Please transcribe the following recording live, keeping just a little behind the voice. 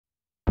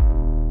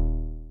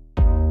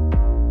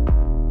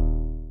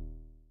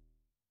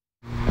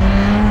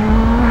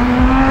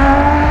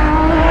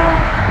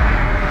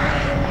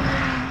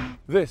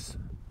this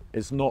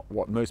is not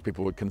what most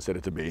people would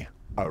consider to be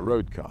a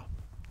road car,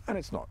 and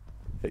it's not.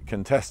 It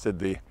contested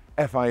the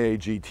FIA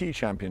GT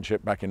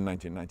Championship back in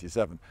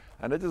 1997,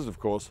 and it is of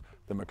course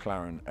the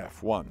McLaren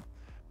F1,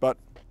 but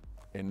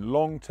in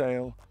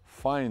Longtail,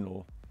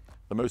 final,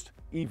 the most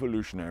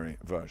evolutionary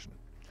version.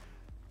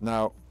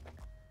 Now,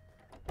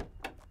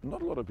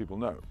 not a lot of people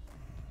know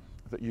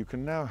that you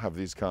can now have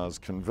these cars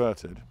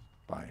converted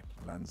by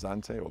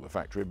Lanzante or the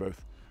factory,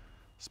 both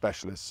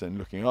specialists in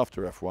looking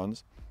after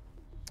F1s,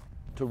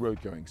 to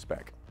road-going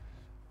spec.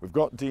 We've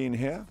got Dean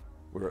here.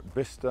 We're at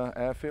Bicester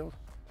Airfield.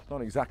 It's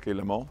not exactly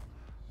Le Mans,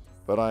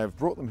 but I've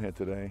brought them here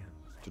today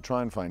to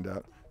try and find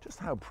out just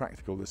how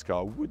practical this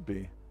car would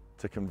be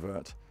to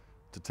convert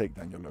to take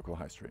down your local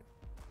high street.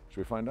 Should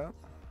we find out?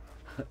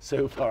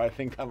 So far, I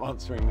think I'm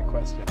answering the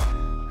question.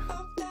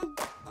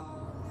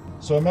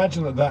 So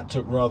imagine that that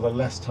took rather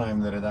less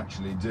time than it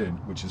actually did,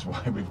 which is why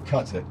we've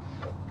cut it.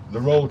 The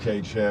roll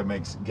cage here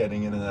makes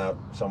getting in and out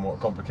somewhat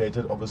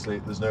complicated. Obviously,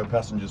 there's no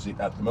passenger seat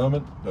at the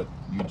moment, but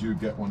you do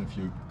get one if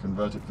you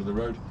convert it for the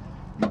road.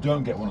 You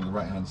don't get one on the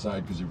right-hand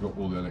side because you've got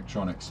all the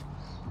electronics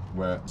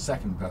where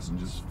second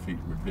passenger's feet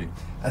would be.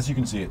 As you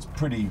can see, it's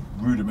pretty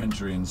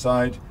rudimentary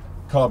inside.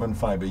 Carbon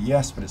fiber,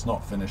 yes, but it's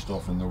not finished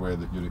off in the way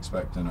that you'd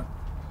expect in a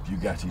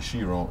Bugatti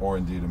Chiron or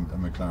indeed a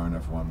McLaren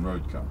F1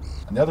 road car.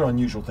 And the other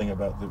unusual thing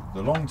about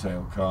the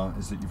Longtail car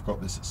is that you've got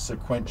this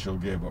sequential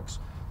gearbox.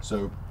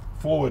 So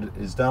forward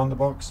is down the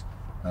box,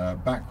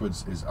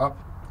 backwards is up.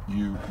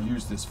 You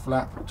use this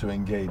flap to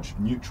engage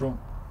neutral,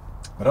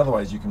 but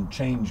otherwise you can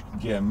change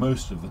gear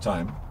most of the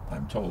time,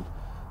 I'm told,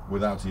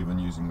 without even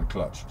using the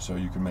clutch. So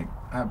you can make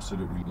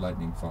absolutely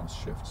lightning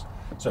fast shifts.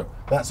 So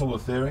that's all the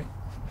theory.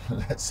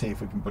 Let's see if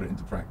we can put it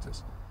into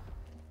practice.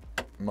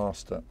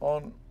 Master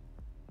on,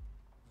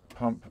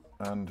 pump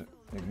and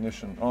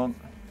ignition on,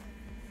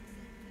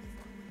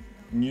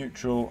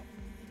 neutral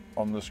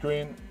on the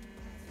screen,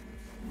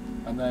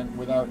 and then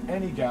without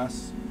any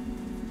gas,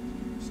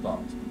 start.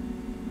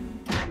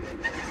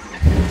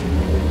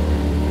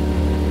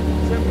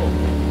 Simple.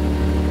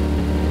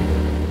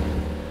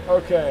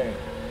 Okay,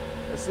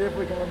 let's see if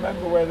we can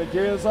remember where the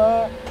gears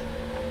are.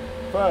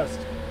 First,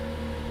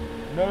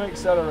 no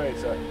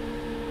accelerator.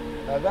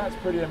 Now that's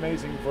pretty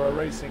amazing for a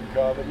racing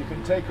car that you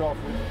can take off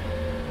with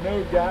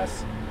no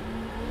gas.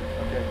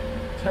 Okay,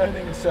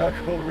 turning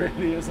circle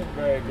really isn't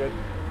very good.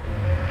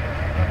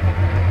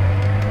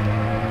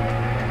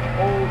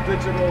 All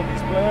digital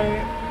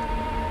display,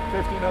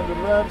 1500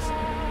 revs.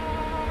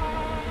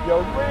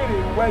 You're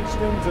really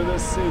wedged into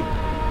this seat.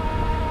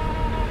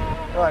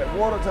 Right,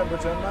 water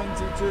temperature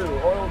 92,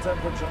 oil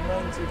temperature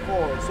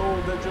 94, it's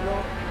all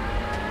digital.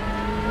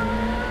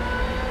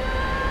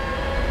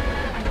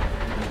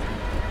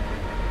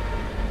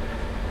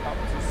 Up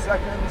to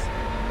seconds.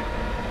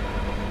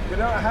 You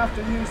don't have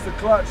to use the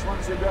clutch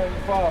once you're going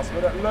fast,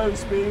 but at low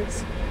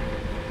speeds,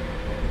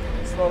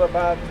 it's not a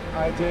bad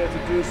idea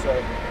to do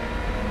so.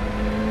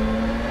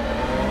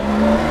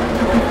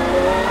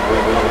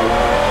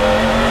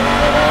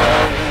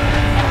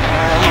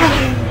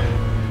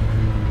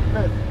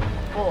 Fifth,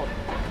 fourth,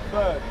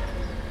 third.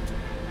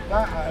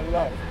 That I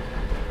love.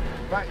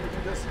 In fact, you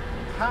can just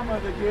hammer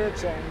the gear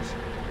change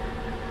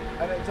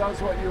and it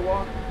does what you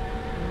want.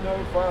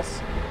 No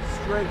fuss,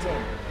 straight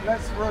in.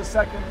 Let's for a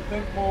second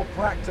think more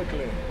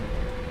practically.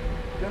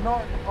 You're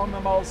not on the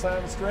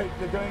Mulsanne straight,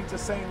 you're going to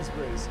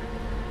Sainsbury's.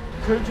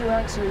 Could you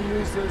actually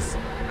use this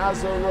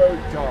as a road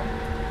car?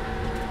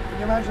 Can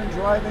you imagine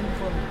driving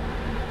from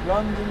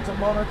London to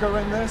Monaco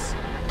in this?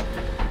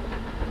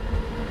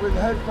 With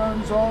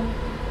headphones on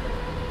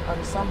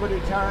and somebody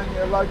carrying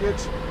your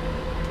luggage?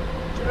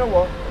 Do you know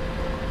what?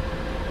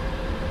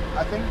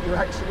 I think you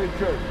actually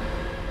could.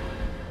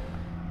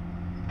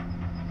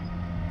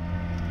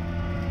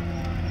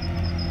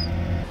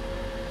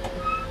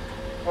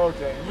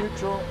 Okay,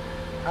 neutral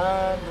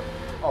and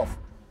off.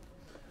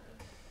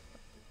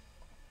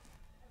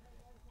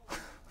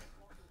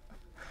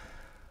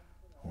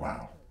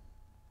 Wow,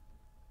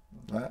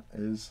 that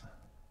is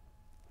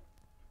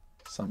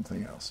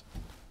something else.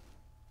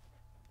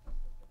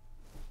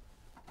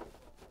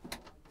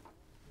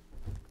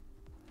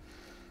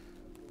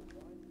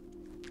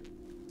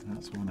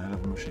 That's one hell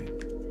of a machine.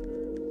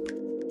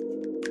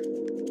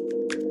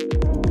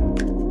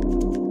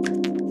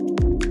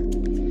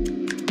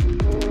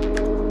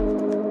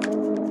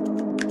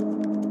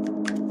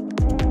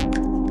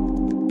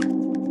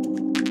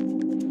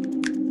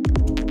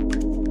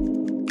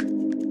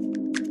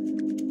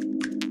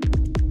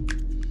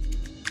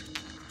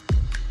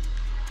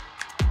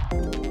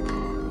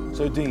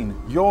 So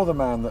Dean, you're the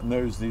man that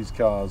knows these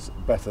cars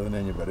better than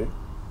anybody.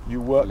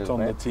 You worked on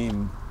the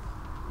team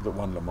that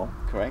won Le Mans.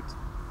 Correct.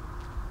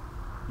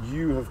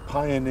 You have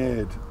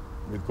pioneered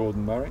with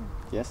Gordon Murray.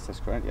 Yes,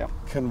 that's correct, yeah.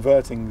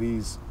 Converting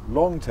these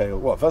long tail,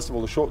 well, first of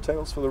all, the short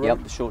tails for the road?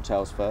 Yep, the short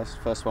tails first.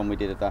 First one we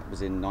did of that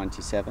was in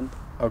 97.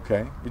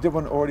 Okay. You did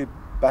one already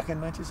back in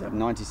 97?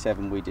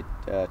 97 we did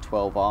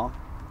 12R.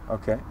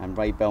 Okay. And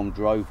Ray Belm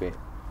drove it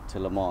to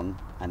Le Mans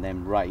and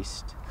then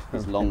raced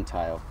his long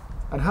tail.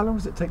 And how long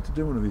does it take to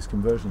do one of these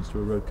conversions to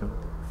a road car?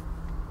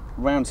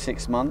 Around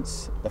 6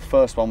 months. The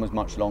first one was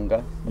much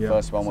longer. The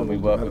first one when we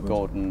worked with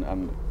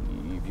Gordon,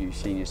 you've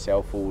seen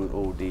yourself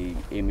all the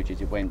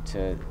images. It went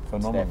to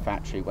their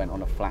factory, went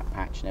on a flat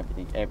patch and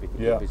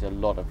everything. There was a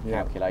lot of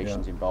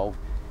calculations involved.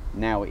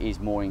 Now it is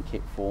more in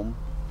kit form,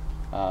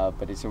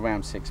 but it's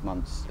around 6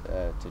 months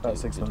to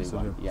do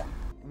one. Yeah.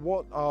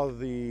 What are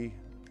the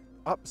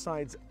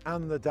upsides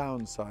and the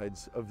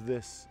downsides of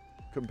this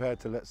compared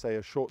to, let's say,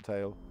 a short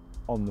tail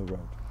on the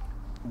road?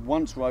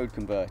 Once road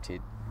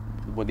converted,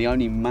 well, the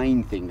only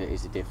main thing that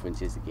is the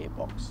difference is the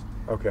gearbox.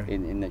 Okay.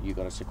 In that you've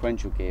got a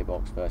sequential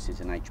gearbox versus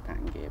an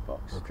H-pattern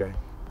gearbox. Okay.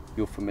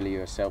 You're familiar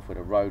yourself with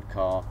a road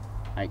car,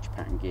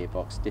 H-pattern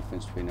gearbox.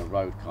 Difference between a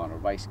road car and a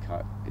race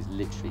car is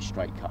literally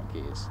straight cut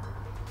gears.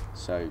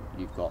 So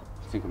you've got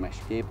single mesh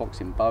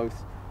gearbox in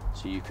both,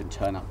 so you can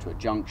turn up to a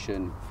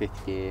junction,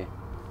 5th gear,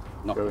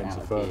 knock it out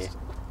of gear.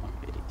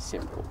 It's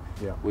simple.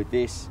 Yeah. With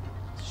this,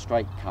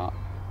 straight cut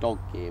dog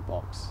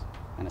gearbox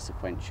and a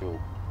sequential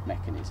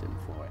mechanism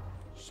for it.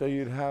 So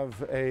you'd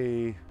have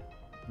a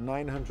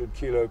 900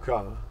 kilo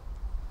car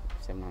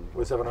 700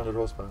 with 700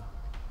 horsepower.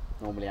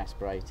 Normally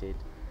aspirated,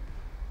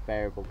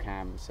 variable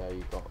cam, so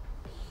you've got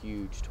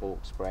huge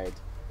torque spread,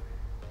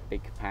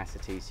 big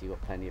capacity, so you've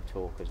got plenty of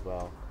torque as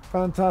well.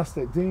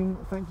 Fantastic. Dean,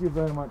 thank you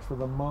very much for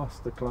the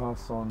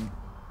masterclass on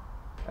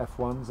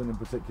F1s and in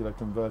particular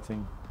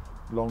converting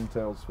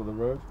longtails for the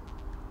road.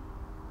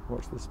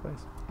 Watch this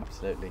space.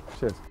 Absolutely.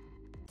 Cheers.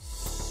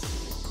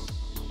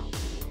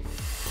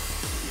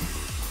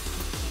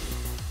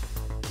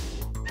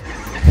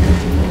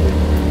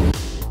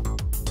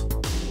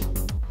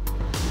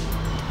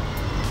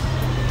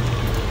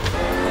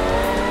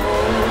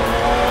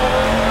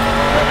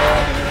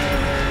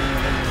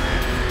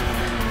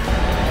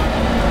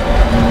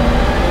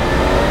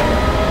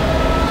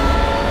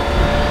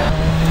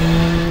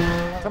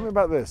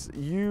 About this, are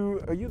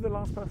you the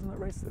last person that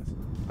raced this?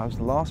 I was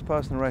the last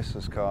person to race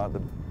this car at the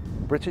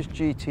British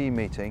GT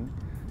meeting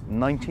in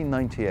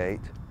 1998,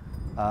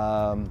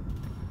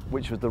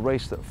 which was the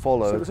race that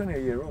followed. So it was only a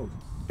year old?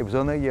 It was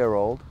only a year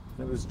old.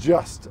 It was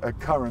just a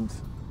current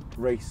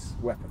race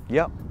weapon?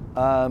 Yep.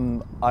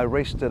 I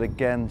raced it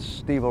against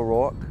Steve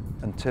O'Rourke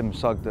and Tim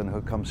Sugden,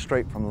 who come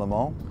straight from Le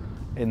Mans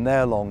in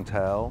their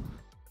Longtail.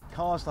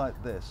 Cars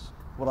like this,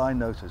 what I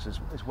notice is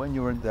when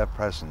you're in their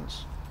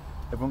presence,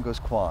 everyone goes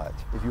quiet.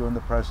 If you're in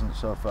the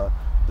presence of the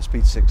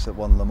Speed 6 that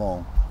won Le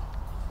Mans,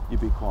 you'd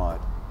be quiet.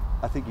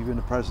 I think if you're in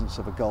the presence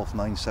of a Golf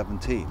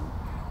 917,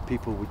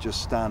 people would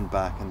just stand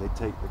back and they'd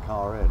take the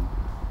car in.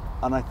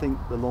 And I think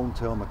the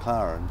Longtail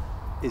McLaren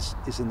is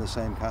in the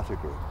same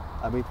category.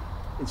 I mean,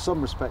 in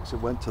some respects it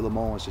went to Le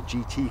Mans as a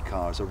GT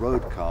car, as a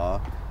road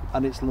car,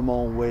 and its Le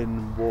Mans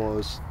win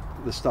was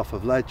the stuff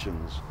of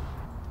legends.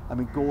 I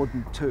mean,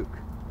 Gordon took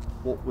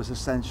what was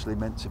essentially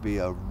meant to be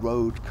a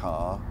road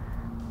car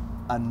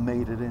and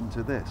made it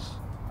into this.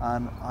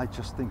 And I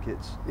just think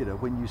it's, you know,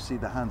 when you see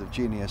the hand of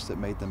genius that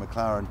made the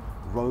McLaren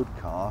road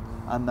car,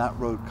 and that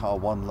road car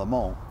won Le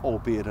Mans,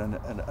 albeit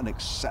an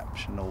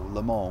exceptional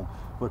Le Mans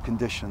where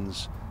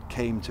conditions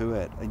came to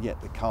it, and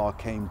yet the car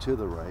came to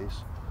the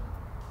race,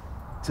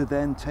 to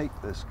then take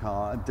this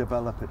car and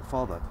develop it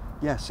further.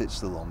 Yes,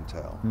 it's the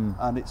Longtail,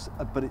 and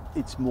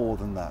it's more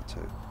than that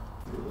too.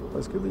 Well,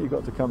 it's good that you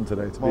got to come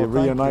today to be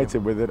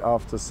reunited with it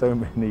after so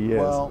many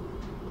years. Well,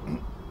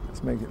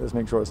 let's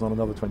make sure it's not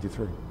another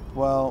 23.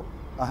 Well,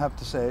 I have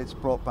to say it's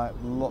brought back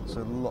lots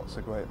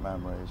of great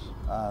memories,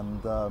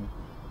 and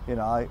you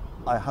know,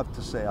 I have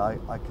to say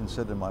I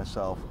consider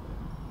myself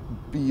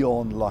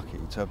beyond lucky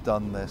to have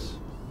done this,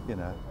 you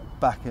know,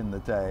 back in the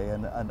day,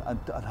 and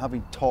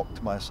having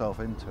talked myself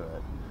into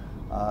it.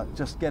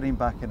 Just getting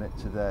back in it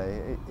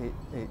today,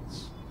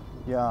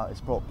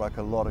 it's brought back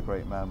a lot of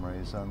great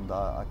memories, and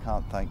I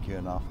can't thank you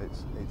enough.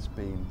 It's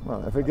been.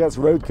 Well, if it gets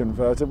road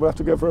converted, we'll have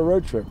to go for a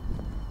road trip.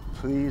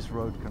 Please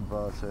road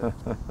convert it,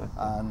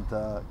 and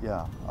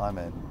yeah, I'm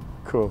in.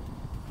 Cool.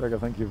 Gregor,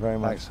 thank you very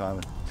much. Thanks,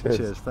 Simon. Cheers.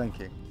 Cheers, thank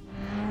you.